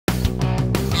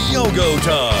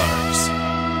Yogotars.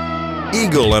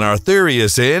 Eagle and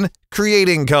Arthurius in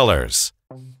Creating Colors.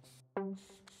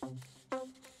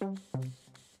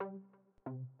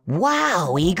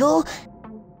 Wow, Eagle!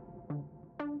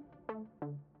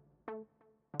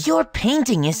 Your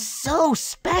painting is so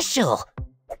special!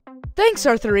 Thanks,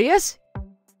 Arthurius.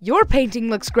 Your painting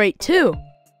looks great too.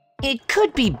 It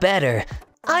could be better.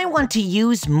 I want to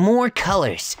use more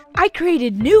colors. I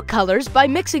created new colors by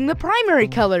mixing the primary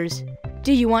colors.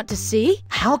 Do you want to see?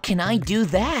 How can I do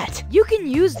that? You can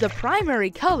use the primary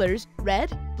colors,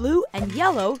 red, blue, and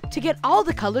yellow, to get all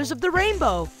the colors of the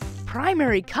rainbow.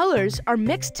 Primary colors are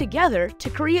mixed together to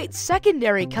create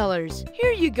secondary colors.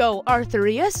 Here you go,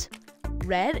 Arthurius.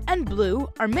 Red and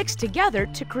blue are mixed together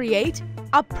to create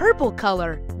a purple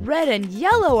color. Red and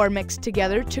yellow are mixed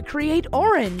together to create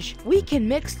orange. We can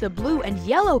mix the blue and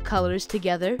yellow colors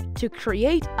together to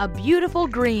create a beautiful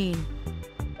green.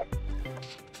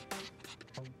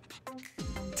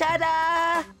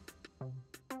 Ta-da!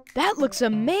 That looks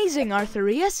amazing,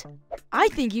 Arthurius. I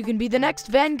think you can be the next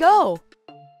Van Gogh.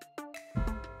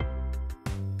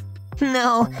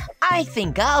 No, I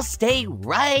think I'll stay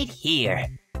right here.